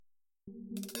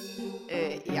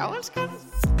Já, elskan.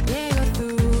 Ég og þú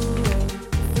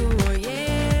og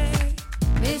ég,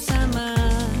 við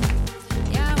saman.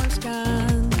 Já,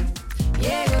 elskan.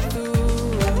 Ég og þú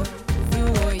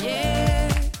og ég,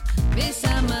 við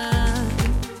saman.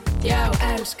 Já,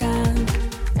 elskan.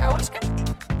 Já, elskan.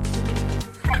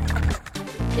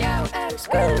 Já,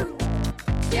 elskan.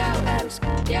 Já,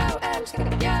 elskan. Já,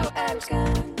 elskan. Já,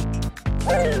 elskan.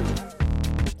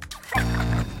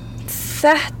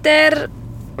 Þetta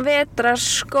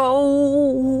vetrarskó.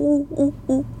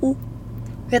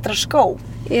 Vetrarskó.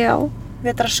 Já.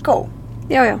 Vetrarskó.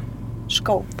 Já.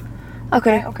 Skó.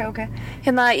 Okay. Ok.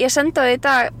 Hérna, ég sendi á því í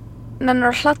dag nennir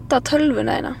að hlatta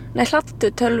tölvuna þína. Nei, hlattu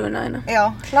tölvuna þína. Já,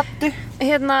 hladdu.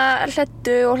 Hérna,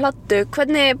 hlettu og hladdu.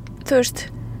 Hvernig, þú veist,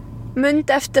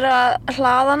 mundi eftir að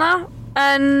hlaða hana,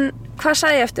 en hvað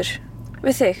sagði ég eftir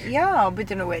við þig? Já,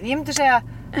 byrju nú við. Ég myndi segja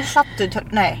hladdu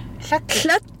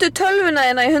Hlettu tölvuna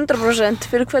þína í 100%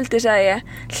 fyrir kvöldi, sagði ég.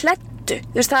 Hlettu.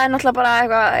 Þú veist, það er náttúrulega bara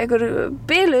einhver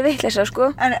biluð vitleysa,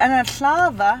 sko. En að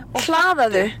hlaða og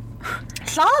Hlaðaðu.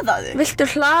 Hlaðaðu? Viltu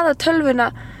hlaða tölvuna?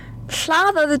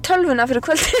 Hlaðaðu tölvuna fyrir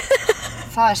kvöldi.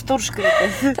 Það er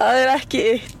stórskrítið. Það er ekki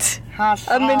eitt.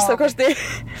 Að minnstakosti.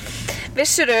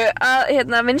 Vissirðu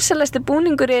að vinsalasti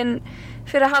búningurinn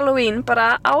fyrir Halloween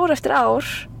bara ár eftir ár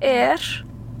er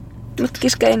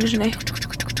giska einu sinni.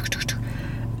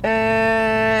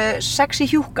 Sexy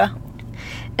hjúka.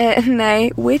 Nei,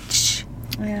 witch.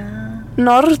 Já.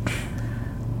 Nornin.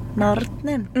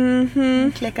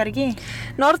 Klikkar ekki.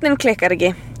 Nornin klikkar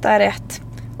ekki, það er rétt.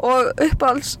 Og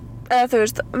uppáhalds, þú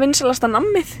veist, vinsalasta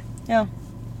nammið. Já.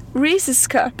 Reese's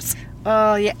Cups.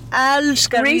 Ég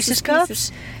elska Reese's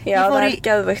Cups. Já, það er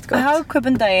geðveikt gott.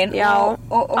 Hagkaupundaginn. Já,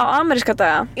 á ameríska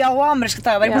daga. Já, á ameríska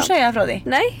daga. Var ég búin að segja það frá því?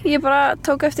 Nei, ég bara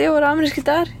tók eftir ég voru ameríski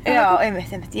dagar. Já,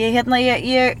 einmitt.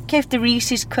 Ég keypti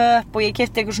Reese's Cup og ég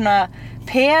keypti eitthvað svona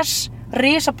pers,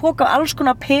 risa póka af alls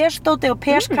konar persdóti og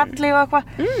perskalli og eitthvað.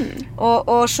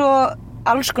 Og svo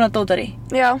alls konar dótari.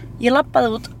 Já. Ég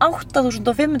labbaði út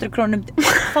 8.500 krónum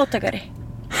fátækari.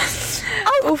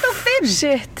 8.500?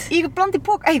 Shit. Ég blandi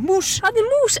póka. Mús. Það er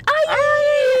mús. Æ.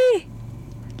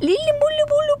 Lilli múli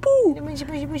múlu bú.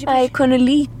 Æ, konu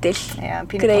lítill. Já,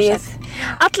 pínu greið.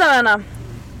 Allavega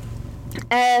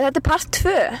þetta er part 2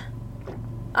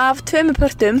 af 2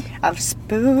 pörtum af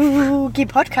Spooky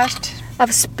Podcast.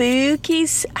 Af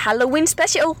Spooky's Halloween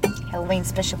Special.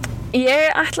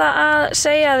 Ég ætla að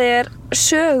segja þér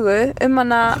sögu um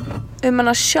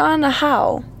hana Shauna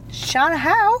Howe. Shauna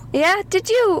Howe? Yeah, did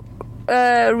you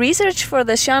research for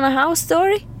the Shauna Howe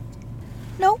story?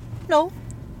 No,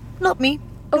 not me.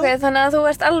 Ok, þannig að þú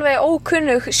ert alveg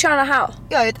ókunnug Shauna Howe.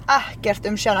 Já, ég veit ekkert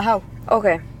um Shauna Howe.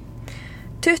 Ok.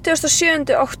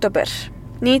 27. október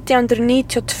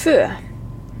 1992.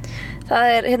 Það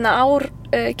er ár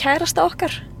kærasta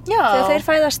okkar. Já. Þegar þeir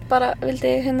fæðast bara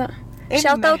vildi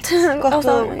shout out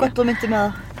Gott þú myndi með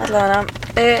það. Allavega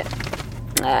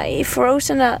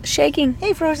Frozen shaking.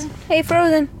 Hey Frozen. Hey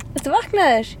Frozen. Ertu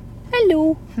vaknaður?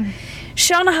 Hello.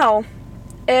 Shauna Howe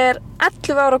er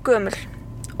 11 ára gömul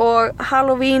og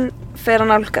Halloween fer að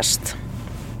nálgast.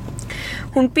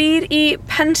 Hún býr í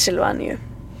Pennsylvania.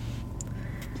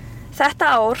 Þetta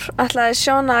ár ætlaði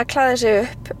Shauna að klæða sig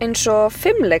upp eins og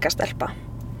fimleikastelpa.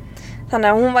 Þannig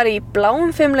að hún var í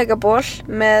bláum fimleikaból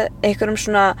með einhverjum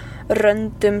svona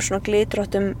röndum, svona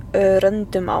glitróttum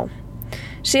röndum á.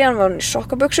 Síðan var hún í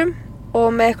sokkabuxum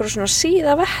og með einhverjum svona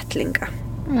síða vettlinga.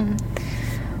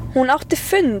 Hún átti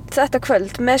fund þetta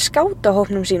kvöld með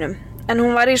skátahópnum sínum, en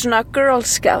hún var í svona Girl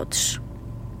Scouts.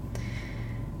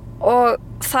 Og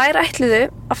þær ætluðu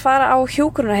að fara á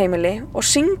hjúkrunarheimili og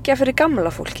syngja fyrir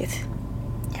gamla fólkið.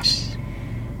 Yes.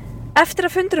 Eftir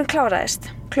að fundurinn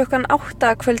kláraðist, klukkan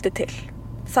 8 kvöldi til,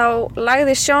 þá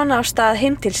lagði Shauna af stað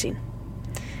heim til sín.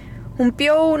 Hún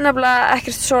bjó nefnilega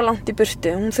ekkert svo langt í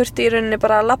burtu. Hún þurfti í rauninni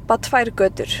bara að labba 2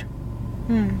 götur.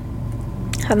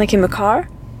 Þarna kemur car.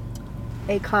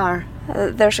 A car.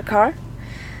 There's a car.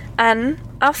 En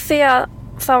af því að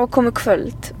það var komið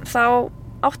kvöld, þá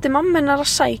átti mamma hennar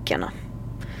að sækja hana.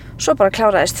 Svo bara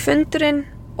kláraðist fundurinn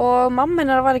og mamma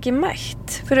hennar var ekki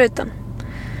mætt fyrir utan.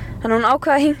 Þannig hún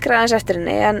ákvað að hinkra aðeins eftir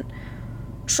henni, en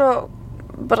svo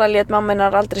bara lét mamma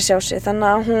hennar aldrei sjá sig, þannig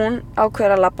að hún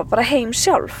ákveður að labba bara heim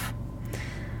sjálf.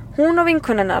 Hún og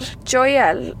vinkona hennar,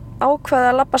 Joelle,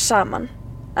 ákveða að labba saman,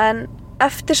 en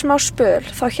eftir smá spöl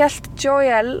þá hélt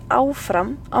Joelle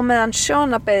áfram á meðan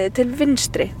Shauna beið til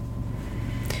vinstri.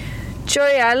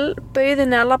 Joelle bauð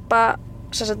henni að labba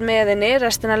með henni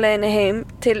restina leiðinni heim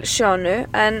til Shaunu,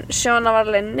 en Shauna var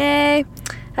alveg, nei,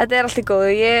 þetta er allt í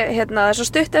góðu, það er svo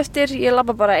stutt eftir, ég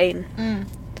labba bara ein.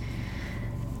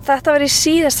 Þetta var í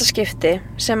síðasta skipti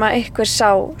sem að einhver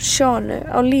sá Shonu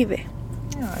á lífi.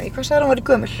 Já, í hvað sagði hún var í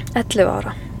gömul? 11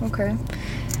 ára. Ok.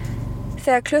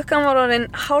 Þegar klukkan var orðin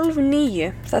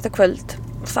 8:30 þetta kvöld,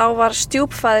 þá var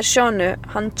stjúpfaðir Shonu,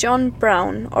 hann John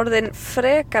Brown, orðin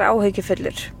frekar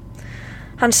áhyggjufullur.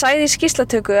 Hann sagði í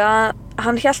skýrslatöku að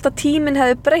hann hélt að tíminn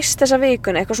hefði breyst þessa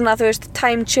vikuna, eitthvað svona, þú veist,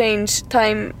 time change,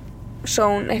 time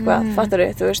zone, eitthvað, fattar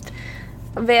þú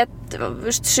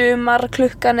veist, sumar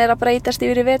klukkan að breytast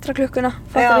yfir í vetraklukkuna,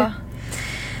 fattar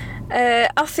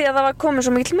af því að það var komin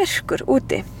svo mikill myrkur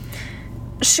úti.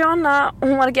 Shona,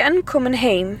 hún var ekki enn komin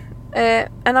heim,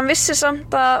 en hann vissi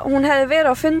samt að hún hefði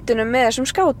verið á fundinum með þessum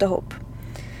skátahóp.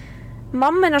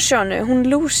 Mamma Shonu, hún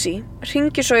Lucy,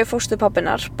 hringir svo í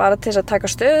fósturpabbinar bara til þess að taka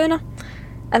stöðuna,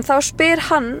 en þá spyr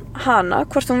hann hana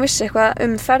hvort hún vissi eitthvað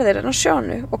ferðir hennar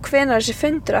Shonu og hvenær þessi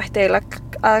fundur ætti eiginlega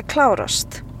að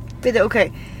klárast. Bíddu,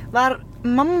 ok, var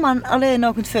mamman á leiðinni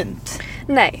á okkur fund?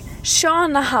 Nei,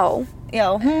 Shona Há Já,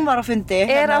 hún var á fundi.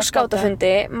 á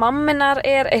skátafundi, mamminar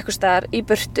eitthvað staðar í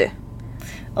burtu.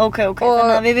 Ok,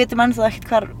 þannig að við vitum ennþá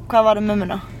ekkert hvað var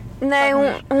mömmuna. Nei,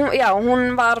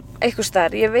 hún var eitthvað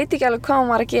staðar. Ég veit ekki alveg hvað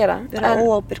hún var að gera. Það er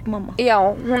óábyrg mamma. Já,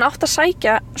 hún átti að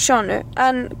sækja Shonu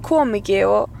en kom ekki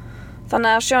og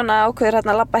þannig að Shona ákveður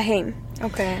hérna að labba heim.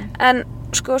 Ok. En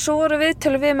sko, svo voru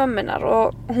viðtölu við mömmunar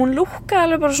og hún lúkkaði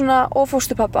alveg bara svona og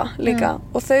fósturpabba líka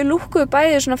og þau lúkkuðu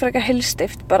bæði svona frekar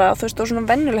heilstift bara, þú veist, og svona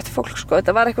venjulegt fólk, sko.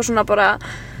 Þetta var eitthvað svona bara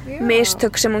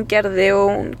mistök sem hún gerði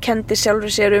og hún kendi sjálfri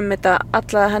sér þetta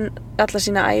alla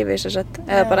sína ævi, sem sagt,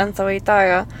 eða bara ennþá í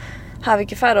dag að hafi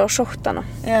ekki farið og sótt hana.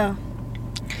 Já.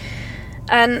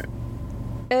 En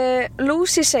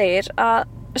Lucy segir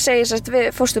sérst við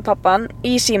fósturpabban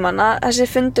í símann að þessi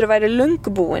fundur væri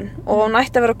löngu búinn og hún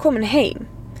ætti að vera komin heim.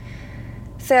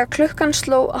 Þegar klukkan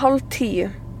sló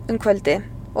 9:30 kvöldi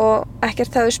og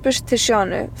ekkert hefði spurst til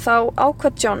Shonu, þá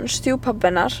ákvað John,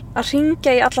 stjúpabbinar, að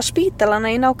hringja í alla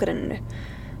spítalana í nágrenninu.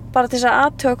 Bara til þess að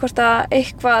athuga hvort að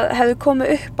eitthvað hefði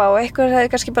komið upp á og eitthvað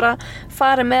hefði kannski bara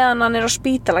farið með hana niður á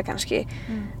spítala kannski.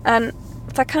 En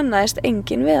það kannaðist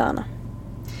enginn við hana.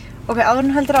 Ok, áður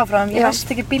en heldur áfram, ég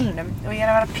veist ekki bílnum og ég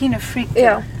að vera pínu freak.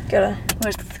 Já, gjör það. Þú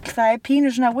veist, það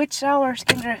pínu svona witch hour,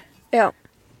 skilur. Já.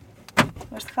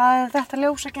 Þú veist, hvað þetta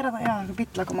ljós að gera það? Já, einhver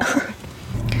bíll að koma.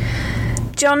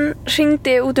 John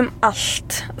hringdi út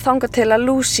allt þangað til að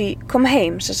Lucy kom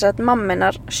heim, sem sagt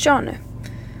mamminar Shonu.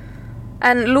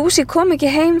 En Lucy kom ekki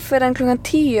heim fyrir en klukkan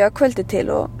 10 að kvöldi til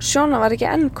og Shona var ekki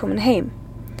enn komin heim.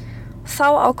 Þá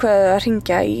ákveðuðu að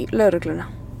hringja í lögregluna.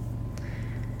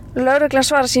 Lögreglan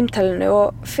svarar símtalinu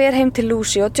og fer heim til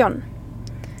Lucy og John.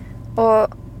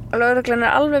 Og lögreglan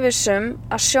alveg vissum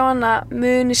að Shona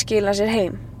muni skila sér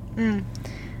heim.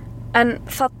 En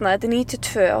þarna, þetta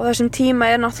 92, á þessum tíma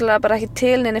náttúrulega bara ekki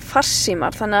til neini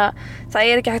farsímar, þannig að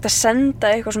það ekki hægt að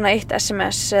senda eitthvað svona eitt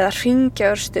SMS eða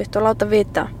hringja örstutt og láta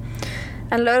vita.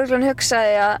 En lögreglan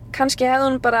hugsaði að kannski hefði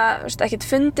hún bara ekkert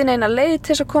fundið neina leið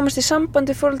til þess að komast í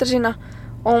samband við foreldra sína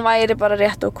og hún væri bara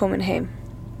rétt og komin heim.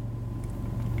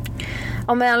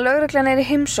 Á meðan lögreglan í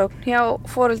heimsókn hjá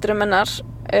foreldrum hennar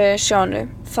Shonu,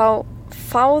 þá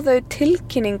fá þau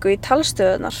tilkynningu í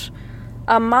talstöðunar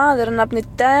að maður að nafni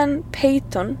Dan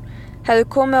Payton hefði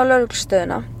komið á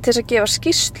lögreglustöðuna til þess að gefa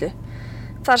skýrslu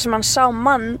þar sem hann sá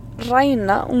mann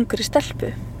ræna ungri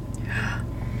stelpu.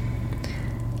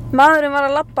 Maðurinn var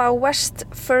að labba á West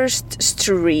First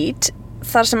Street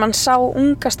þar sem hann sá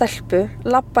unga stelpu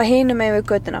labba hinum megin við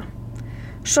götuna.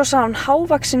 Svo sá hann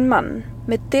hávaxinn mann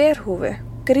með derhúfu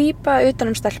grípa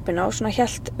utan stelpuna og svona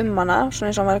hélt hana, svona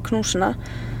eins og hann var að knúsa hana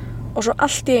og svo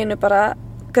allt í einu bara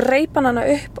greip hann hana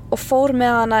upp og fór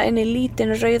með hana inn í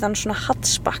lítinn rauðan svona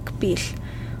hatchback bíl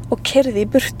og keyrði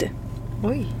í burtu.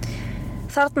 Oj.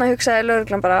 Þarna hugsaði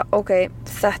lögreglan bara, ok,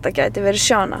 þetta gæti verið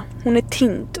Shona. Hún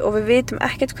týnd og við vitum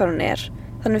ekkert hvað hún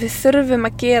þannig við þurfum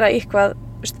að gera eitthvað,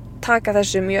 taka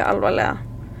þessu mjög alvarlega.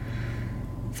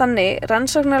 Þannig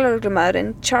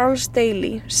rannsóknarlögreglumaðurinn Charles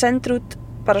Daly sendur út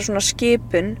bara svona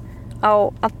skipun á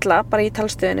alla, bara í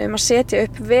talstöðinu að setja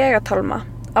upp vegatálma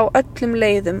á öllum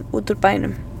leiðum út úr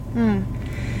bænum.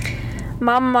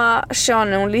 Mamma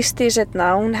Shonu, hún lýsti í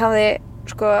seinna, hún hafði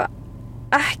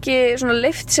ekki svona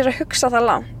leyft sér að hugsa það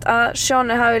langt að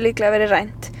Shonu hafi líklega verið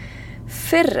rænt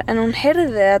fyrr en hún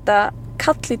heyrði þetta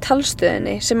kall í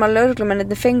talstöðinni sem að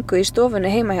lögreglumennirnir fengu í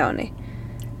stofunni heima hjá henni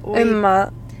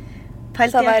að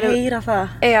pældi að heyra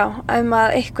það. Já,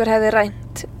 að einhver hefði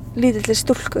rænt lítilli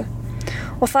stúlku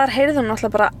og þar heyrði hún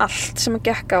alltaf bara allt sem að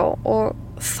gekk á og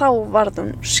þá varð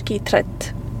hún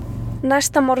skítrædd.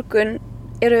 Næsta morgun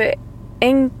eru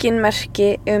engin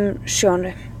merki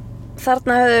Shonu.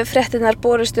 Þarna höfðu fréttirnar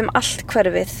borist allt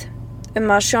hverfið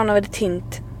að Shona verið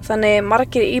týnd. Það þannig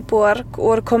margir íbúar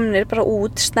voru komnir bara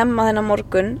út snemma þennan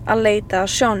morgun að leita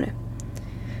að Shonu.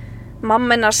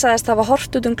 Mamma hennar sagðist hafa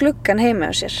horft út gluggann heima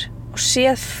á sér og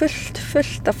séð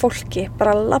fullt af fólki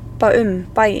bara labba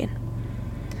bæinn.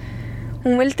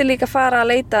 Hún vildi líka fara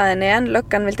að leita að henni en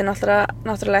löggan vildi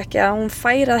náttúrulega ekki að hún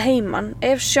færi að heiman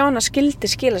ef Shona skildi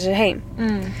skila sér heim.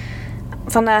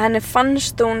 Þannig að henni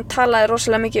fannst, hún talaði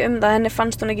rosalega mikið það, henni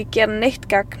fannst hún ekki gera neitt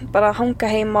gagn, bara hanga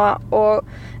heima og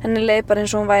henni leið bara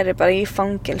eins og hún væri bara í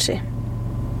fangelsi.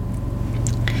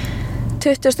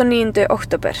 29.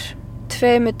 október,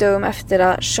 2 dögum eftir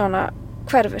að Shona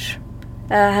hverfur,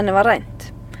 eða henni var rænt,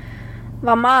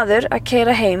 var maður að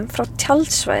keyra heim frá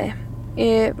tjaldsvæði,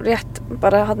 rétt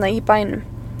bara þarna í bænum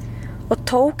og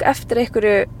tók eftir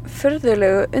einhverju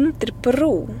furðulegu undir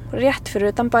brú rétt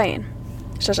fyrir utan bæinn.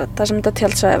 Það sem þetta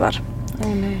tjaldsvæði var.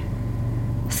 Nei.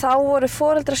 Þá voru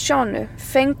foreldrar Shonu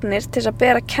fengnir til að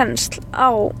bera kennsl á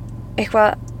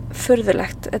eitthvað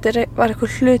furðulegt. Þetta var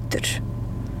eitthvað hlutur.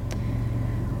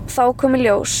 Þá kom í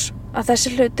ljós að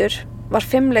þessi hlutur var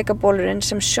 5-leikabólurinn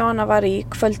sem Shona var í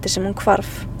kvöldi sem hún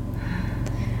hvarf.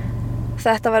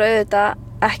 Þetta var auðvitað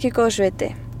ekki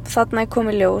góðsviti. Þarna kom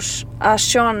í ljós að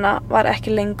Shona var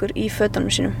ekki lengur í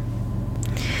fötunum sínum.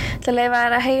 Það leyfa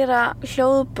að heyra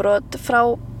hljóðbrot frá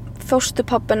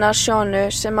fóstupabbina Shonu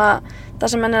það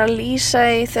sem hann að lýsa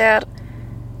í þegar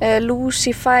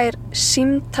Lucy fær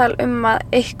símtal að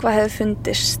eitthvað hefði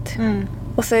fundist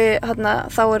og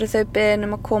þá eru þau beðin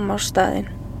að koma á staðinn.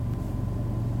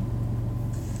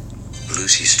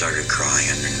 Lucy started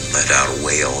crying and let out a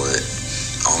wail that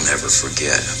I'll never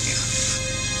forget.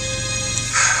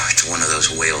 It's one of those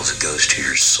wails that goes to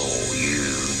your soul. You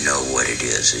know what it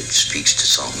is. It speaks to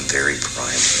something very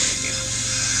primal in you.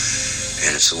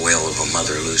 And it's the wail of a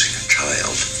mother losing a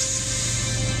child.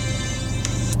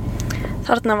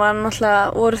 Þarna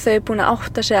voru þau búin að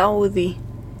átta sig á því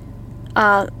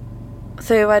að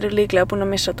þau væru líklega búin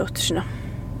að missa dóttur sína.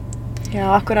 Já,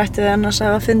 akkur ættu þau annars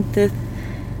að hafa fundið,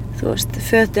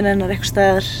 fötin hennar eitthvað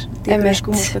staðar dýpur í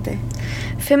skúmskoti.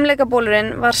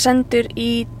 5-leikabólurinn var sendur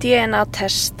í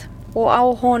DNA-test og á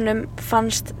honum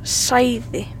fannst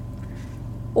sæði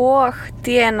og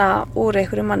DNA úr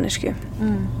einhverju mannesku.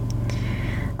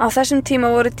 Á þessum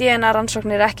tíma voru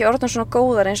DNA-rannsóknir ekki orðnar svona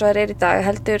góðar eins og þær í dag,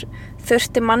 heldur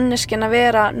þurfti manneskjan að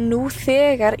vera nú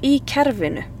þegar í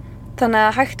kerfinu. Þannig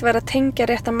að hægt væri að tengja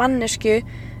rétta mannesku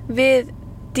við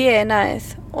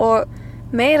DNA-ið og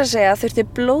meira að segja þurfti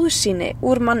blóðsýni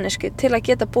úr mannesku til að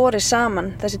geta borið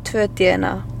saman þessi 2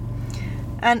 DNA.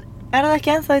 En er það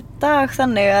ekki ennþá í dag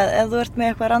þannig að ef þú ert með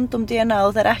eitthvað random DNA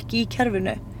og það ekki í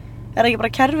kerfinu, er ekki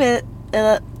bara kerfið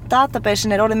eða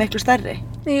databasein orðið miklu stærri?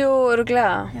 Jú,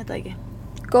 örugglega. Ég veit það ekki.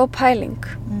 Góð pæling.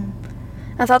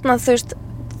 En þarna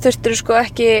þurftir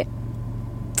ekki,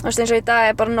 eins og í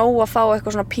dag bara nóg að fá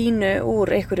eitthvað svona pínu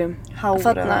úr einhverjum. Hár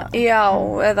þarna, já,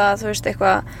 eða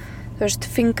eitthvað,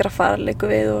 fingrafar leikur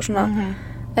við og svona.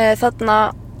 Þarna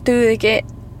dugði ekki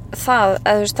það,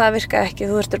 eða það virkaði ekki,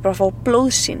 þú þurftir bara að fá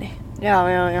blóðsýni. Já,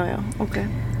 ok.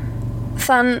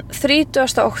 Þann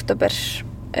 30. október,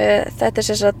 þetta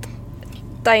sem sagt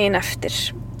daginn eftir,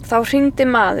 þá hringdi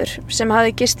maður sem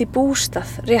hafði gist í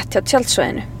bústað rétt hjá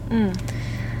tjaldsvæðinu.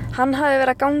 Hann hafði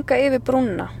verið að ganga yfir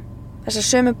brúna, þessa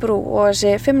sömu brú og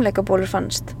þessi 5-leikabólur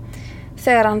fannst,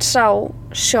 þegar hann sá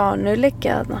Shonu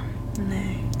liggja þarna.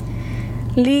 Nei.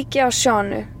 Líki á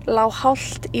Shonu lá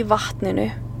hálft í vatninu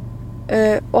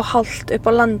og hálft upp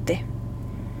á landi,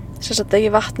 sem sagt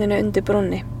í vatninu undir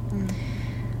brúnni.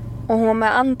 Og hún var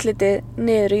með andlitið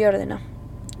niður í jörðina.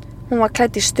 Hún var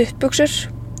klædd í stuttbuxur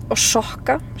og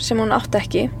sokka sem hún átti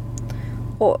ekki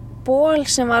og ból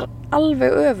sem var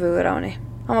alveg öfugur á henni.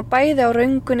 Hann var bæði á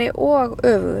röngunni og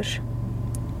öfugur.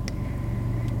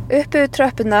 Uppi við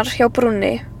tröppurnar hjá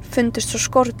brúnni fundust svo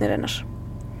skórnir hennar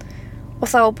og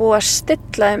það var búið að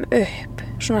stilla þeim upp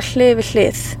svona hlið við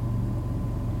hlið.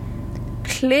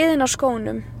 Hliðin á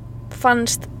skónum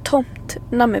fannst tómt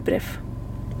nammibréf.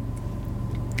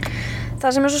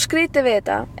 Það sem svo skrítið við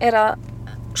þetta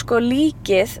að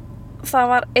líkið, það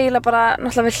var eiginlega bara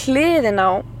náttúrulega við hliðin á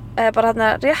eða bara hérna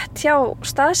rétt hjá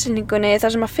staðsetningunni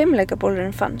þar sem að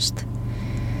 5-leikabólurinn fannst.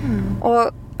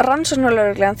 Og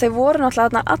rannsóknarlögreglan, þau voru náttúrulega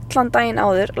þarna allan daginn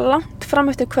áður, langt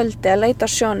fram eftir kvöldi að leita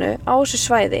á Shonu á þessu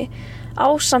svæði,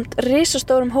 ásamt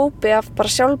risastórum hópi af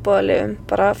bara sjálfboðaliðum,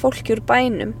 bara fólki úr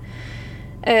bænum.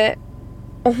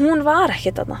 Og hún var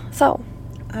ekki þarna þá.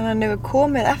 Þannig að hann hefur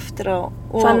komið eftir á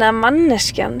og... Þannig að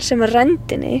manneskjan sem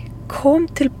renndi henni kom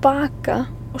tilbaka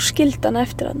og skildi hana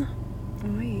eftir hana.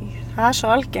 Það er svo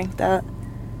algengt að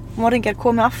morðingjar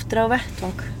komi aftur á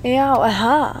vettvang. Já,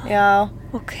 Já.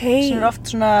 Ok. Sem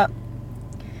oft svona,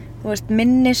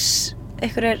 minnis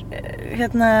einhverjir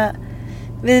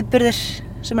viðburðir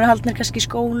sem eru haldnir kannski í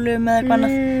skólum eða eitthvað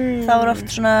annað, þá eru oft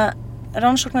svona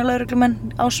rannsóknarlögreglumenn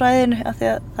á svæðinu af því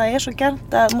að það er svo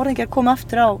gjarnt að morðingjar koma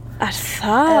aftur á. Er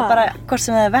það? Eða bara hvort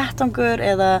sem það er vettvangur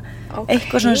eða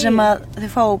eitthvað svona sem að þau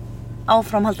fá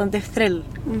áframhaldandi þrill.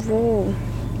 Vó.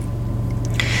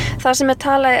 Það sem er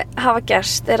talið hafa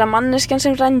gerst er að manneskjan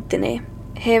sem rændinni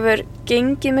hefur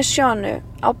gengið með Sjónu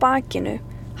á bakinu,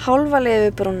 hálfa leið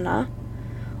við brúna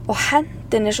og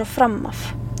hendinni svo fram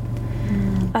af.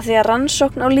 Af því að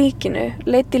rannsókn á líkinu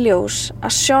leiddi í ljós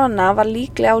að Sjóna var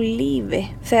líklega á lífi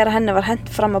þegar henni var hent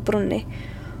fram af brúnni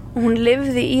og hún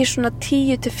lifði í svona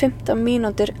 10-15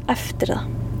 mínútur eftir það.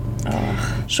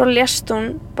 Svo lést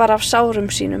hún bara af sárum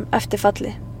sínum eftir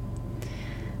falli.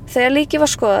 Þegar líkið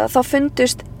var skoðað þá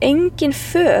fundust engin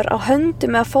för á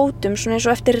höndum eða fótum svona eins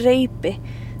og eftir reipi,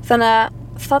 þannig að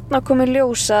þarna kom í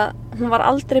ljós að hún var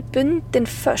aldrei bundin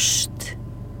föst.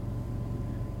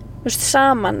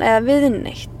 Saman eða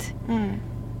viðneitt.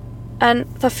 En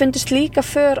það fundist líka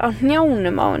för á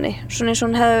hnjánum á henni, svona eins og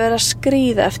hún hefði verið að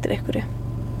skríða eftir einhverju.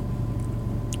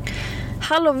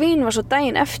 Halloween var svo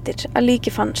daginn eftir að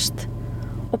líki fannst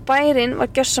og bærinn var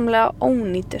gjörsamlega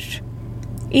ónýtur.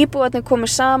 Íbúarnir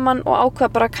komu saman og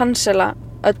ákvað bara að cancela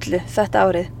öllu þetta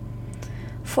árið.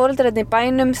 Foreldrarnir í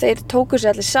bænum þeir tóku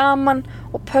sig allir saman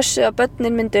og pössuðu að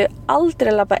börnin myndu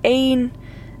aldrei labba ein,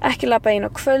 ekki labba ein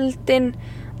á kvöldin.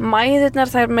 Mæðurnar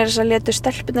þær meira að létu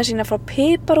stelpurnar sína frá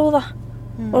piparúða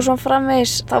og svo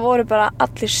framvegis það voru bara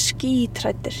allir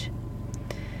skítrættir.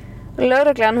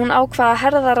 Lögreglan hún ákvað að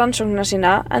herða rannsóknina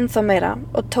sína ennþá meira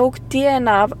og tók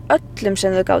DNA af öllum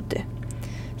sem þau gátu.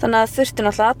 Þannig að þurfti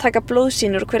náttúrulega að taka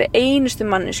blóðsýnur úr hverju einustu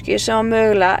mannesku sem var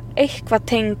mögulega eitthvað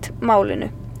tengt málinu.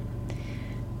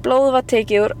 Blóð var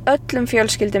tekið úr öllum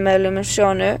fjölskyldumeðlumum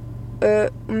Sjónu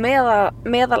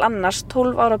meðal annars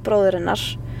 12 ára bróðurinnar.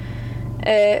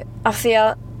 Af því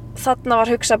að þarna var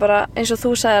hugsa bara eins og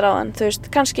þú sagðir áðan, þú veist,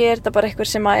 kannski er þetta bara eitthvað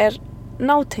sem er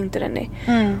nátengdur henni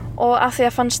og af því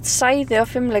að fannst sæði á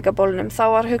fimleikabólnum þá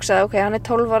var hugsað, ok, hann er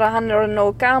 12 ára, hann er orðinn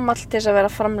nógu gamall til þess að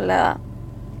vera að framleiða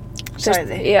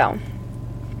Sæði. Já.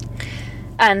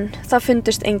 En það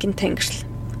fundust engin tengsl.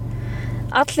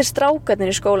 Allir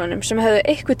strákarnir í skólanum sem höfðu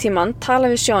einhvern tímann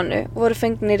talað við Sjónu voru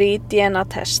fengnir í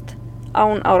DNA-test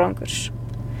án árangurs.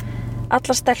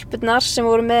 Allar stelpurnar sem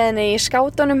voru með henni í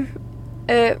skátunum,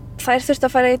 þær þurftu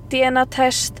að fara í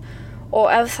DNA-test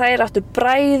og ef þær áttu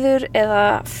bræður eða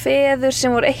feður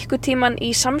sem voru einhvern tímann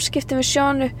í samskiptum við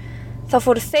Sjónu, þá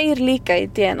fóru þeir líka í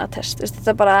DNA-test.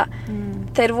 Þetta bara,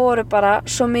 þeir voru bara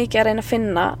svo mikið að reyna að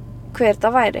finna hver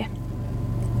það væri.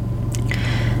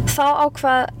 Þá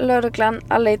ákvað lögreglan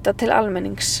að leita til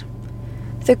almennings.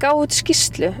 Þau gáfu út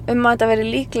skýrslu að þetta veri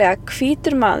líklega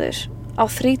hvítur maður á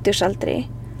 30-aldri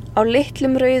á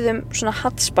litlum rauðum svona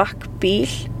hatchback bíl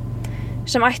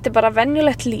sem ætti bara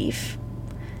venjulegt líf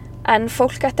en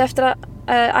fólk ætti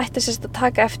sérst að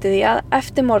taka eftir því að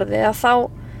eftir morðið að þá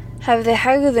hefði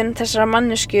hegðun þessara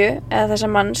mannesku eða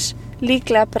þessar manns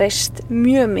líklega breyst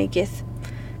mjög mikið.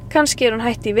 Kannski hún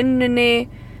hætt í vinnunni,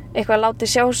 eitthvað látið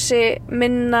sjá sig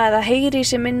minna eða heyri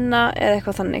sig minna eða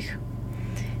eitthvað þannig.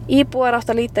 Íbúar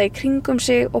átt að líta í kringum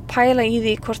sig og pæla í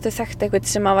því hvort þau þekktu eitthvað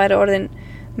sem að væri orðin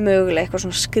mögulega eitthvað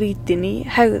svona skrítin í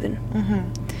hegðun.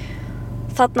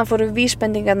 Þarna fóru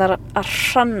vísbendingarnar að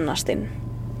hrannast inn.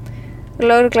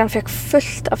 Lögreglan fekk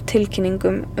fullt af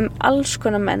tilkynningum alls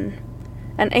konar menn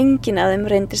en enginn af þeim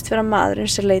reyndist vera maðurinn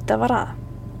sem leita var að.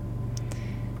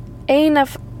 Ein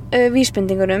af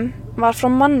vísbendingunum var frá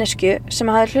mannesku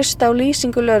sem hafði hlustað á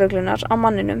lýsingu lögreglunar á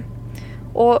manninum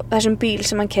og þessum bíl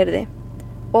sem hann keyrði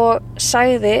og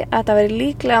sagði að þetta veri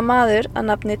líklega maður að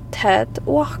nafni Ted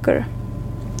Walker.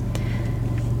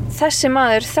 Þessi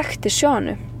maður þekkti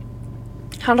Sjónu.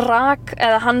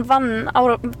 Hann vann á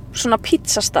svona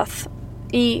pizzastað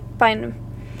í bænum.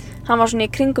 Hann var svona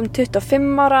í kringum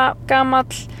 25 ára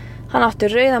gamall, hann átti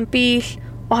rauðan bíl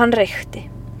og hann reykti.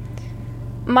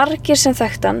 Margir sem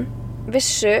þekkti hann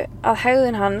vissu að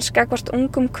hegðun hans gagnvart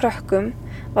ungum krökkum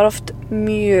var oft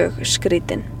mjög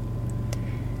skrítin.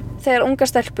 Þegar ungar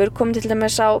stelpur kom til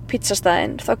dæmis á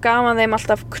pizzastaðinn þá gaf hann þeim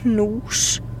alltaf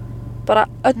knús, bara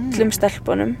öllum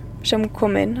stelpunum sem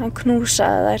kom inn, hann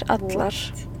knúsaði þær allar.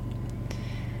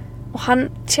 Og hann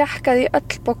tjekkaði í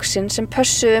öll boxin sem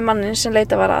pössuðu mannin sem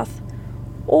leita var að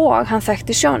og hann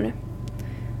þekkti Sjónu.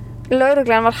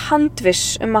 Lögreglan var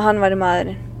handviss að hann væri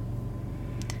maðurinn.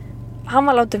 Hann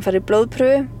var látinn fara í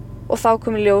blóðprufu og þá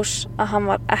kom í ljós að hann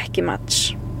var ekki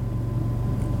match.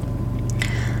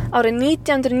 Árið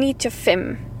 1995,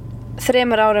 3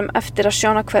 árum eftir að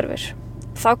Sjóna hverfur,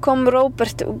 þá kom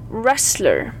Robert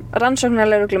Ressler,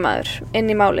 rannsóknarlögreglumaður,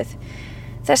 inn í málið.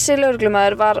 Þessi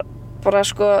lögreglumaður var bara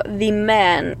sko the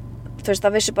man, þú veist,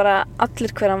 það vissi bara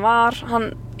allir hver hann var,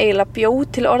 hann eiginlega bjó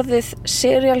til orðið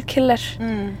serial killer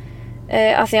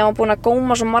af því að hann var búinn að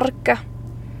góma svo marga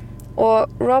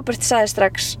og Robert sagði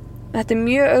strax, þetta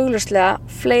mjög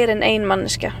augljóslega fleiri en ein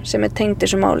manneskja sem tengd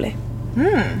þessu máli.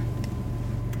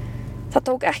 Það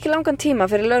tók ekki langan tíma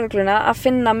fyrir lögregluna að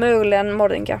finna mögulegan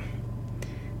morðingja.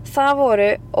 Það voru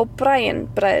O'Brien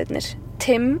bræðurnir,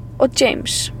 Tim og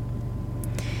James.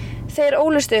 Þeir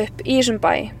ólust upp í þessum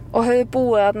bæ og höfðu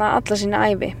búið þarna alla sína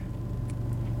ævi.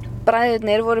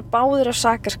 Bræðurnir voru báðir á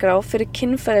sakarskrá fyrir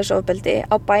kynferðisofbeldi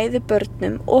á bæði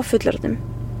börnum og fullorðnum.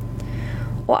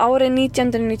 Og árið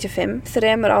 1995,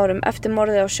 3 árum eftir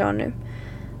morðið á Seanu,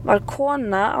 var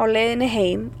kona á leiðinni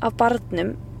heim af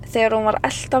barnum þegar hún var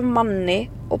elt af manni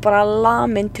og bara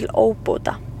lamin til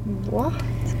óbóta. What?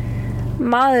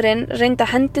 Maðurinn reyndi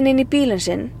að henda henni inn í bílinn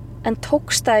sinn en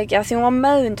tókst það ekki af því hún var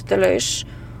meðvitundalaus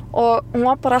og hún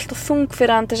var bara alltaf þung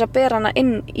fyrir hann til þess að bera hana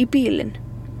inn í bílinn.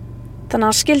 Þannig að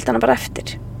hann skildi hana bara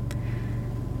eftir.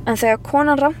 En þegar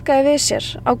konan rankaði við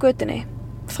sér á götunni,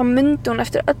 þá mundi hún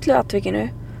eftir öllu atvikinu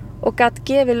og gat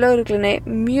gefið lögreglunni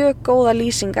mjög góða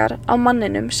lýsingar á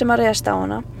manninum sem að réðst á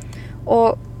hana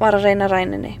og var að reyna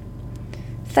ræninni.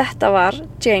 Þetta var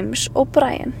James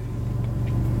O'Brien.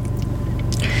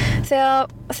 Þegar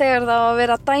það var að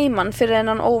vera dæman fyrir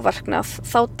hennan óverknað,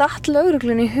 þá datt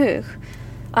lögreglunni í hug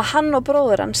að hann og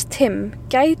bróður hans, Tim,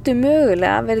 gætu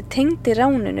mögulega verið tengd í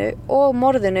ráninu og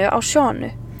morðinu á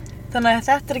Seanu. Þannig að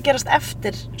þetta að gerast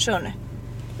eftir Seanu?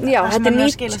 Já, þetta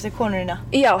er skilast í konurina?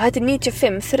 Já, þetta er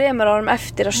 95, 3 árum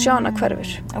eftir að Seana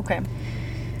hverfur. Ok.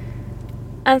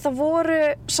 En það voru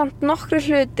samt nokkru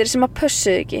hlutir sem að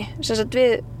pössuðu ekki, sem sagt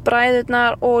við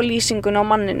bræðurnar og lýsinguna á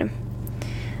manninum.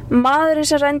 Maðurinn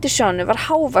sem rændi Seanu var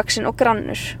hávaxinn og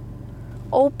grannur.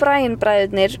 O'Brien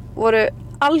bræðurnir voru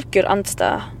algjör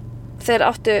andstæða. Þeir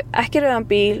áttu ekki rauðan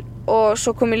bíl og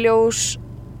svo kom í ljós,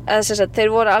 eða sem sagt,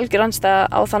 þeir voru algjör andstæða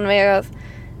á þann veg að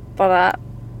bara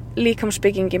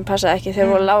líkamsbyggingin passaði ekki, þeir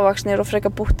voru lágvaxnir og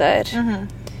frekar búttaðir.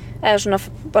 Eða svona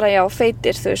bara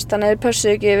feitir, þú veist, þannig að þeir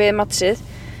pössuðu ekki við matsið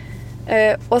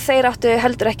og þeir áttu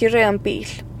heldur ekki rauðan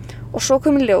bíl. Og svo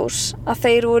kom í ljós að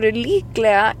þeir voru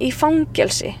líklega í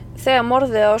fangelsi þegar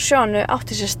morðið á Seanu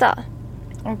átti sér stað.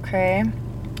 Ok.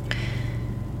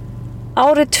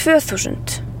 Árið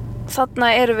 2000,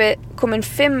 þarna erum við komin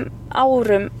 5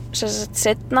 árum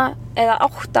setna eða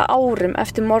 8 árum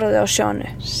eftir morðið á Seanu.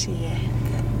 Shit.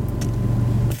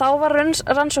 Þá var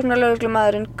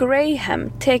rannsóknarlögreglumaðurinn Graham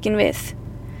tekin við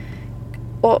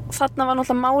og þarna var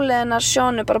náttúrulega málið hennar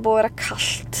Seanu bara búið að vera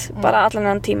kalt, bara allan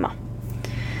þennan tíma.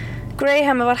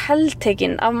 Graham var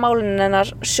heltekinn af málinu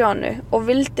hennar Seanu og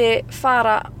vildi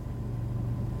fara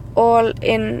all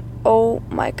in, oh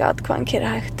my god, hvað hann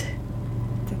keyrir hægt.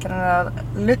 Þetta er hann að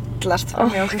lullast Oh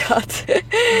my god.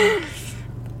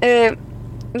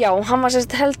 Já, hann var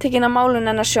sérst heltekinn af málinu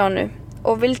hennar Seanu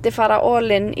og vildi fara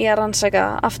all in í að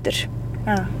rannsaka aftur.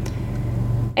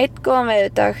 Einn góðan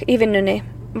veðurdag í vinnunni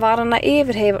var hann að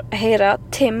yfirheyra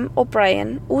Tim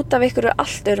O'Brien út af einhverju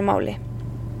allt öðru máli.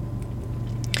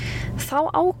 Þá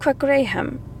ákvað Graham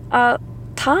að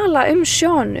tala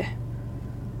Seanu,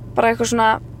 bara eitthvað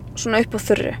svona upp á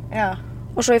þurru. Já.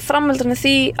 Og svo í framhaldinu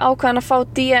því ákvað hann að fá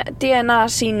DNA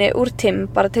sýni úr Tim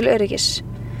bara til öryggis.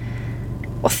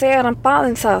 Og þegar hann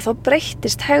bað það, þá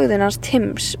breyttist hegðun hans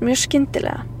Tims mjög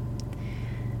skyndilega.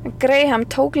 Graham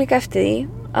tók líka eftir því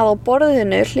að á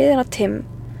borðinu hliðina á Tim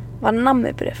var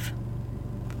nammibréf.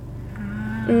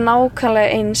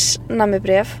 Nákvæmlega eins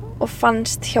nammibréf og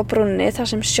fannst hjá brúnni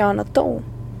þar sem Seana dó.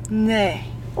 Nei.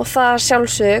 Og það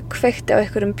sjálfsögðu kveikti á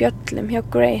einhverjum bjöllum hjá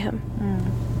Graham.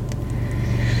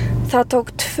 Það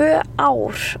tók 2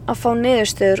 ár að fá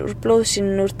niðurstöður úr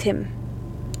blóðsýninu úr Tim.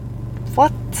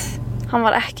 What? Hann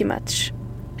var ekki match.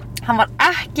 Hann var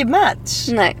ekki match?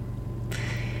 Nei.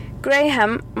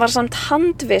 Graham var samt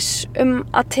handviss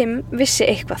að Tim vissi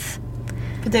eitthvað.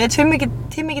 Þetta er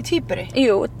Tim ekki tvíburi?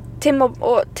 Jú, Tim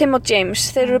og James,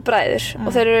 þeir eru bræður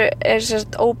og þeir eru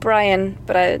sérst O'Brien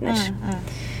bræðurnir.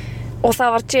 Og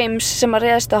það var James sem að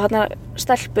réðst á hana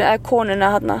stelpu eða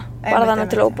konuna hana, bara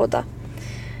þannig til óbóta.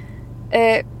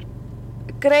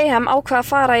 Graham ákvað að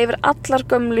fara yfir allar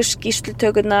gömlu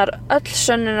skýrslutökurnar, öll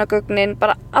sönnunargögnin,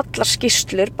 bara allar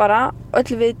skýrslur, bara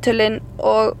öll viðtölin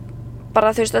og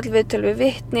bara þú veist öll viðtöl við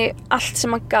vitni, allt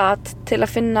sem hann gat til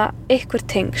að finna einhver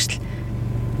tengsl.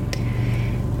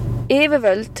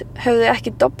 Yfirvöld höfðu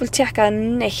ekki doppeltjekkað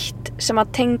neitt sem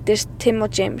að tengdist Tim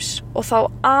og James og þá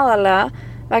aðalega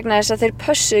vegna þess að þeir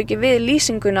pössuðu ekki við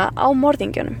lýsinguna á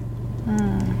morðingjónum.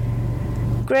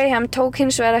 Graham tók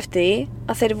hins vegar eftir því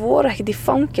að þeir voru ekkert í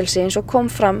fangelsi eins og kom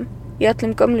fram í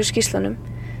öllum gömlu skýrslunum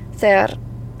þegar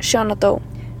Shauna dó.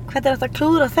 Hvernig er þetta að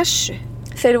klúðra þessu?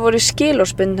 Þeir voru í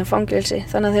skilorðsbundnu fangelsi,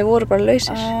 þannig að þeir voru bara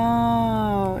lausir.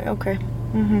 Ok.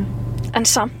 En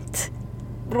samt,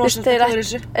 Rosa þeir klúður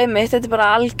þessu. einmitt, þetta er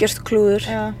bara algjört klúður.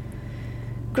 Já.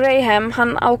 Graham,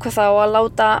 hann ákvað þá að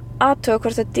láta athuga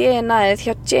hvort að DNA-ið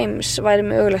hjá James væri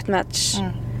mögulegt match.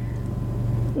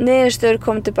 Niðurstöður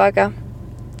kom tilbaka.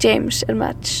 James er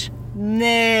match.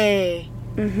 Nei.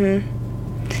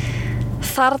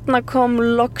 Þarna kom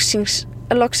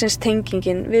loksins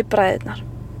tengingin við bræðurnar.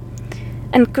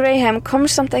 En Graham kom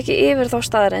samt ekki yfir þá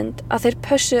staðreynd að þeir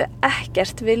pössuðu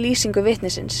ekkert við lýsingu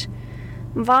vitnisins.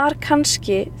 Var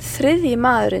kannski þriðji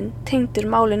maðurinn tengdur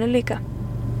málinu líka?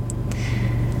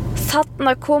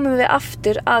 Þarna komum við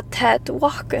aftur að Ted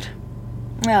Walker.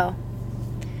 Já.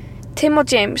 Tim og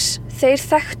James, þeir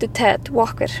þekktu Ted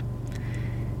Walker.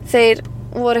 Þeir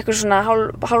voru eitthvað svona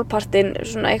hálfpartinn,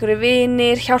 svona einhverju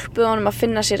vinir, hjálpuðu honum að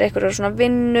finna sér einhverju svona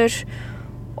vinnur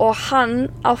og hann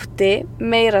átti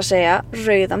meira að segja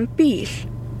rauðan bíl.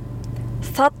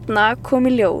 Þarna kom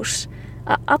í ljós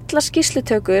að alla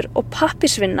skýrslutökur og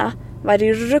pappisvinna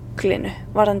væri í ruglinu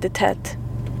varðandi Ted.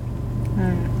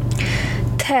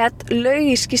 Ted laug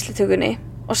í skýrslutökunni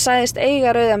og sagðist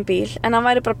eiga rauðan bíl en hann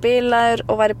væri bara bilaður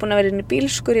og væri búinn að vera inn í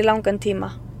bílskur í langan tíma.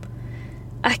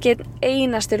 Ekki einn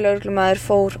einasti lögreglumaður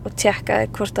fór og tékkaði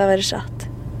hvort það væri satt.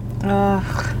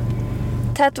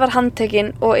 Ted var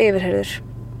handtekinn og yfirheyrður.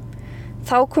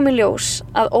 Þá kom í ljós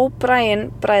að O'Brien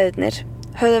bræðurnir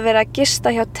höfðu verið að gista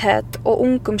hjá Ted og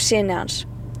ungum syni hans.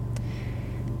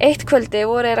 Eitt kvöldi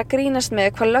voru þeir að grínast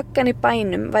með hvað löggan í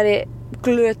bænum væri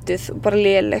glötuð og bara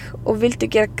léleg og vildu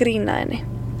gera grína henni.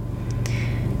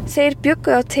 Þeir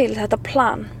bjuggu þá til þetta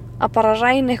plan að bara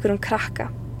ræna einhverjum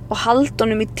krakka og halda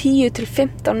honum í 10 til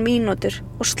 15 mínútur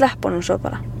og sleppa honum svo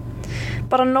bara.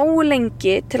 Bara nógu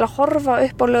lengi til að horfa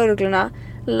upp á lögregluna,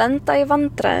 lenda í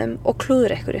vandræðum og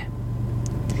klúðra einhverju.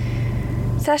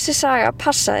 Þessi saga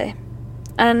passaði,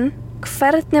 en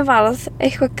hvernig varð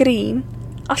eitthvað grín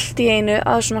allt í einu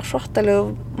að svona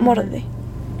hrottalegu morði?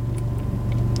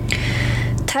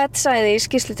 Ted sagði í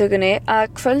skýrslutökunni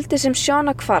að kvöldi sem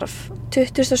Shauna hvarf,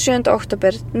 27.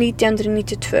 október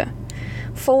 1992,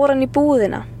 fór hann í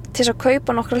búðina til að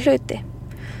kaupa nokkra hluti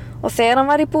og þegar hann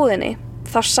var í búðinni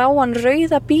þá sá hann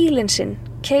rauða bílinn sinn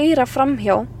keyra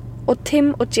framhjá og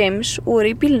Tim og James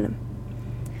voru í bílnum.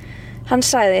 Hann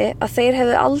sagði að þeir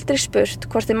hefðu aldrei spurt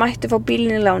hvort þeir mættu fá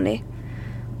bílinn í láni,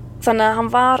 þannig að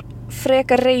hann var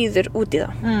frekar reiður út í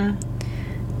það.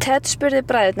 Ted spurði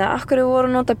bræðurna af hverju voru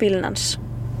að nota bílinn hans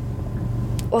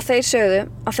og þeir sögðu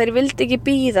að þeir vildi ekki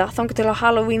bíða þangað til á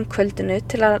Halloween kvöldinu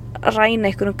til að ræna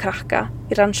einhverjum krakka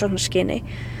í rannsóknarskyni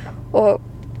og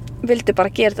vildi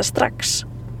bara gera þetta strax.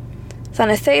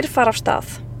 Þannig þeir fara af stað,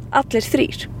 allir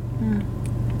 3.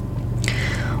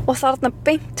 Og þarna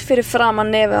beint fyrir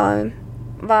framan nefið á þeim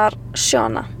var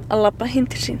Shauna að labba heim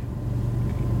til sín.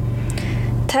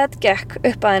 Ted gekk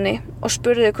upp að henni og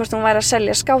spurði hvort hún væri að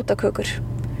selja skátakökur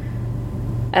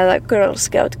eða Girl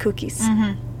Scout cookies.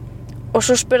 Og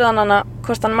svo spurði hann hana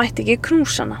hvort hann mætti ekki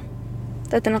knúsa hana.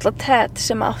 Þetta er náttúrulega Ted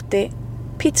sem átti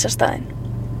pítsastæðin,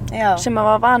 sem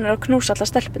var vanur að knúsa alla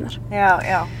stelpunar.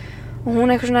 Já. Og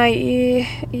hún eitthvað svona,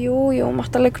 jú,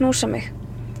 mátti alveg knúsa mig.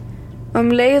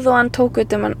 Leið og hann tók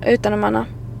utan hana,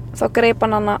 þá greip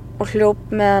hann hana og hljóp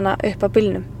með hana upp að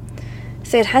bílnum.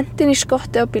 Þeir hentu inn í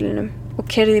skotti á bílnum og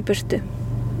keyrðu í burtu.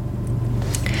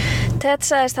 Ted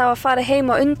sagðist hafa farið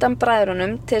heim á undan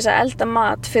bræðrunum til þess að elda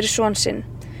mat fyrir son sinn.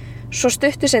 Svo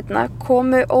stuttu seinna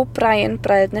komu O'Brien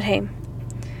bræðurnir heim.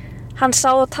 Hann sá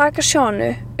að taka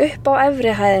Shaunu upp á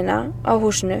efri hæðina á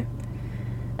húsinu,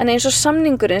 en eins og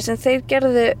samningurinn sem þeir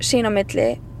gerðu sín á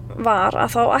milli var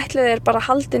að þá ætluðu þeir bara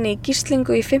haldinni í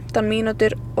gíslingu í 15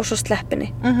 mínútur og svo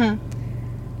sleppinni.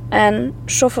 En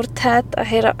svo fór Ted að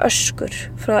heyra öskur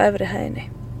frá efri hæðinni.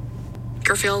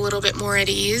 Feel a little bit more at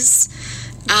ease,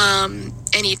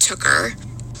 and he took her.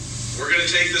 We're going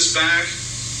to take this back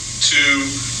to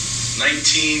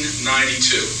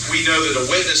 1992. We know that a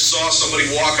witness saw somebody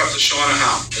walk up to Shauna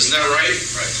Howe. Isn't that right?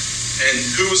 Right. And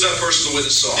who was that person the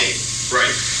witness saw? Me.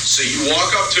 Right. So you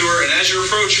walk up to her, and as you're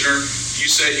approaching her, you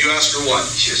ask her what?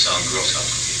 She was selling Girl Scout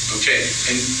cookies. Okay.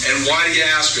 And why did you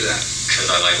ask her that?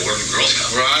 Because I like working Girl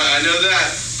Scout. Right, I know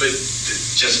that. But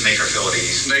just to make her feel at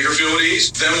ease. Make her feel at ease?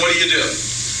 Then what do?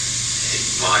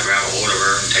 Well, I grab a hold of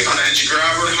her and take her back. Did you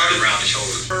grab her? How around the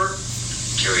shoulders? Her?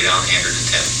 Carry down, hand her to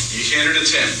Tim. You hand her to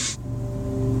Tim.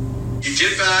 You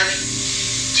get back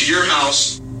to your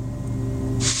house.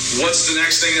 What's the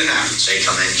next thing that happens? They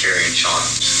come in carrying Shauna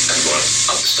and going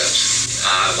up the steps.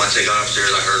 Once they got upstairs,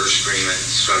 I heard her screaming,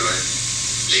 struggling.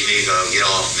 Leave me go, get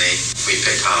off me. We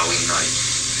picked Halloween night.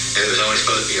 It was only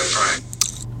supposed to be a prank.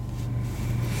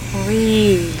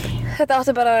 Þetta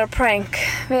átti bara að vera prank.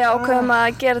 Við ákveðum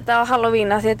að gera þetta á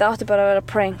Halloween af því þetta átti bara að vera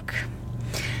prank.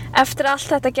 Eftir allt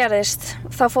þetta gerðist,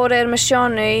 þá fóru þeir með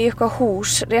Sjónu í eitthvað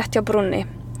hús rétt hjá brúnni.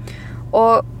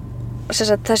 Og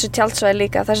þessu tjaldsvæði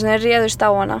líka, þar sem þeir réðust á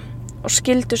hana og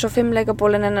skildu svo 5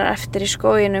 leikabólin hennar eftir í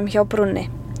skóginum hjá brúnni.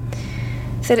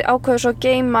 Þeir ákveðu svo að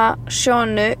geyma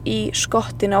Sjónu í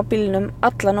skottinu á bílnum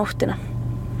alla nóttina.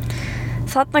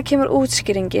 Þarna kemur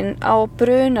útskýringin á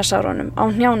brunasárunum á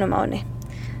hnjánum á henni.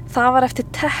 Það var eftir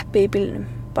teppi í bílnum.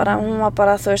 Hún var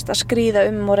bara, að skríða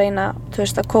og reyna,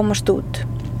 að komast út.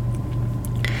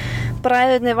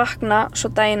 Bræðurnir vakna svo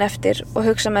daginn eftir og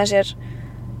hugsa með sér,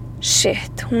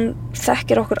 shit, hún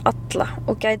þekkir okkur alla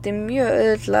og gæti mjög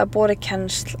auðvitað borið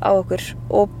kennsl á okkur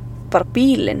og bara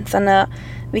bílinn. Þannig að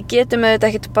við getum auðvitað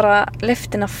ekkert bara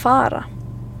leyft henni að fara.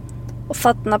 Og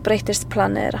þarna breyttist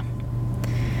planið þeirra.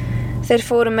 Þeir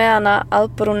fóru með hana að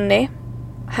brúnni,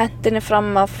 hentu henni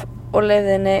fram af og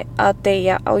leyfðu henni að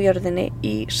deyja á jörðinni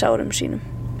í sárum sínum.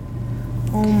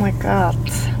 Oh my god.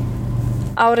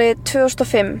 Árið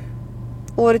 2005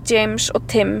 voru James og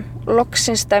Tim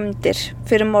loksins dæmdir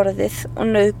fyrir morðið og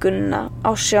nauðgunina á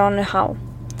Sjónu H.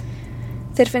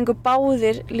 Þeir fengu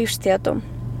báðir lífstíðadóm.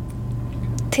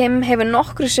 Tim hefur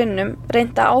nokkru sinnum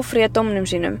reynt að áfrýja dómnum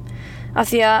sínum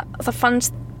af því að það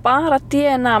fannst bara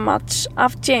DNA-mats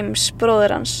af James,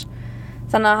 bróður hans.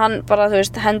 Þannig að hann bara,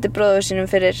 hendi bróður sínum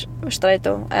fyrir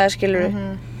strætó, eða skilurðu.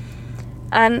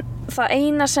 En það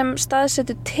eina sem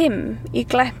staðsetur Tim í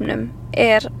glæpnum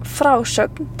er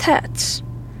frásögn Teds.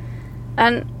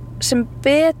 En sem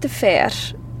betur fer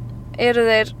eru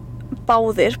þeir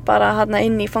báðir bara þarna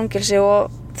inn í fangelsi og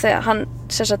þegar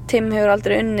Tim hefur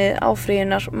aldrei unnið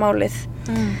áfrýjunarmálið.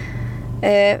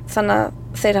 Þannig að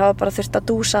þeir hafa bara þurft að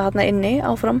dúsa þarna inni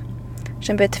áfram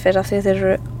sem betur fyrir að því þeir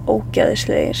eru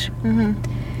ógeðislegir.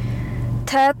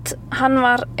 Ted, hann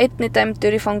var einnig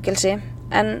dæmdur í fangelsi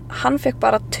en hann fekk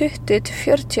bara 20 til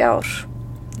 40 ár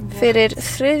fyrir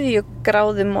 3.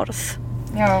 gráðu morð.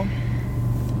 Já.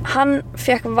 Hann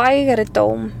fekk vægari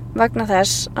dóm vegna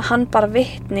þess að hann bara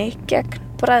vitni gegn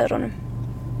bræðrunum.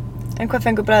 En hvað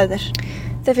fengu bræður?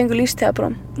 Þeir fengu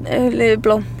lífstíðarblóm.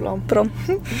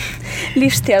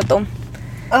 Lífstíðardóm.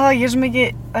 Ég er svo mikið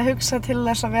að hugsa til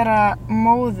þess að vera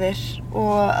móðir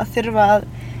og að þurfa að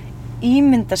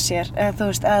ímynda sér, eða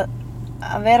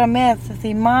að vera með því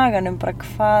í maganum bara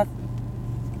hvað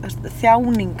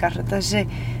þjáningar, þessi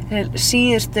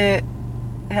síðustu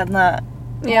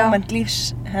moment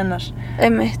lífs hennar.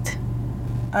 Einmitt.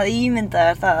 Að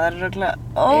ímynda þér það er örugglega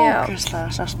ógeðslega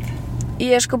sárt.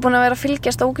 Ég er búin að vera að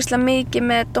fylgjast ógeðslega mikið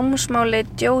með dómsmáli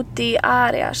Jodi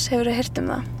Arias. Hefurðu heyrt um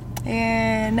það?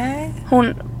 Nei.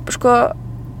 Hún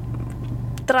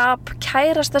drap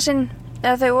kærasta sinn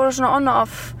eða þau voru svona on og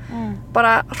off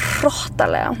bara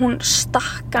hrottalega. Hún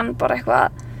stakk hann bara eitthvað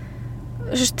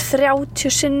 30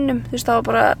 sinnum. Það var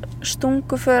bara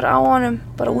stunguför á honum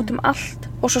bara út um allt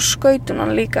og svo skaut hún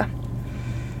hann líka.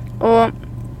 Og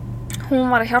hún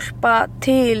var að hjálpa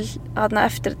til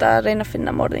eftir þetta að reyna að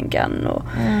finna morðingjan og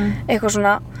eitthvað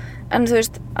svona. En að því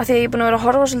að ég er búin að vera að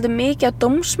horfa svolítið mikið á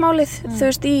dómsmálið,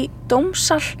 í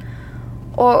dómsal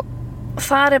og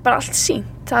þar er bara allt sýnt.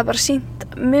 Það er bara sýnt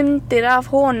myndir af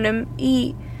honum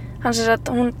í,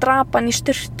 hún drap hann í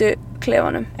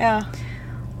sturtuklefanum. Já.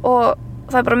 Og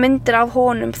það er bara myndir af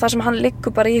honum þar sem hann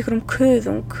liggur bara í einhverjum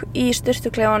kuðung í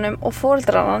sturtuklefanum og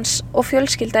foreldrar hans og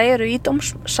fjölskylda eru í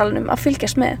dómsalnum að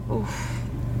fylgjast með.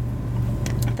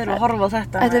 Þeir eru að horfa á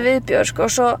þetta. Þetta er viðbjóður, og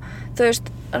svo,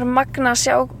 er magna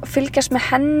að fylgjast með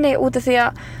henni út af því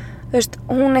að,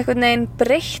 hún einhvern veginn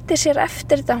breytti sér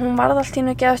eftir þetta. Hún varð allt í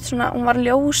einu hún var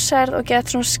ljósærð og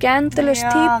gett svona skandalös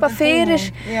típa fyrir.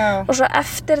 Og svo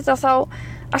eftir þetta þá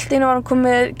allt í einu var hann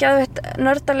komið geðveitt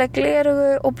nördaleg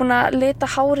glerugu og búin að lita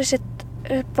hárið sitt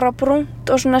bara brúnt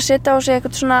og svona setja á sig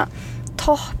eitthvað svona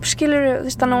topp,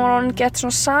 skilurðu, þannig var hann gett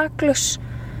svona saklaus.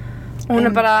 Og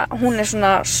hún er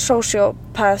svona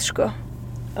sociopath,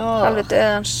 alveg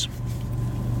döðans.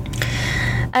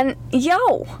 En já,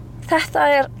 þetta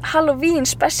er Halloween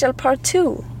Special Part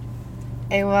 2.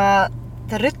 Eigum að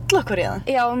rulla okkur í það?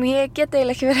 Já, ég get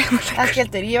eiginlega ekki verið einhverjum. Ekki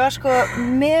heldur, ég var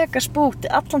mega spúkt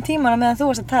allan tímana meðan þú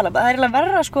varst að tala. Það er eiginlega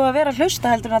verra að vera að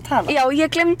hlusta heldur en að tala. Já,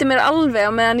 ég glemdi mér alveg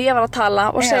á meðan ég var að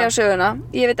tala og segja söguna.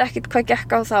 Ég veit ekkert hvað gekk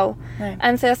á þá. Nei.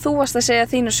 En þegar þú varst að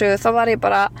segja þínu sögu, þá var ég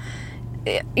bara,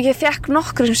 ég fékk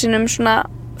nokkrum sinnum svona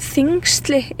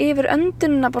þyngsli yfir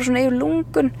öndunina, bara svona yfir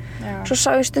lungun. Já. Svo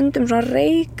sá ég stundum svona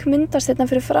reyk myndast hérna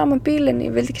fyrir framan bílinn.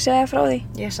 Ég vildi ekki segja frá því.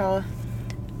 Ég sá það.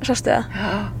 Sástu það?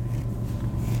 Já.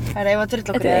 Það er ef að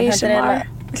drulla okkur. Þetta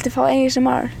er Viltu fá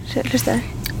ASMR? Hlustaðu.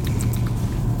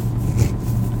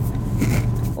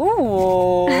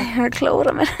 Það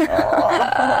klóra mér.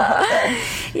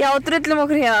 Já, drullum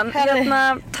okkur hérna.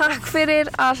 Takk fyrir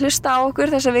að hlusta á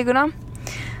okkur þessa vikuna.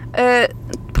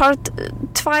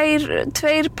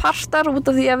 Tveir partar út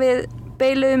af því að við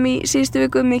beiluðum í síðustu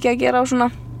viku mikið að gera á svona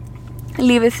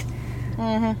lífið.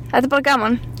 Þetta bara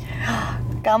gaman.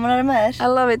 Gaman að vera með þér.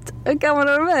 I love it. Gaman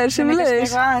að vera með þér sem við leiðis.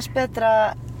 Eitthvað aðeins betra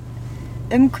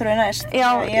umhverfi næst. Já,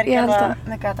 ég held það.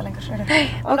 Með gata lengur.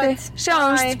 Ok,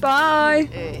 sjáumst. Bye.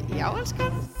 Já,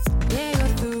 elskan. Ég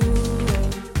og þú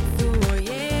og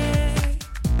ég,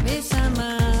 við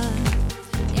saman,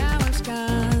 já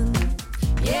elskan.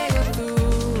 Ég og þú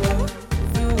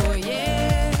og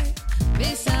ég,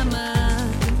 við saman,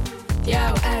 já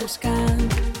elskan.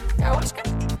 Já elskan.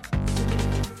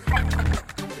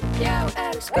 Já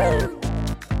elskan.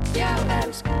 Já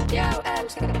elskan. Já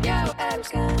elskan. Já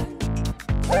elskan.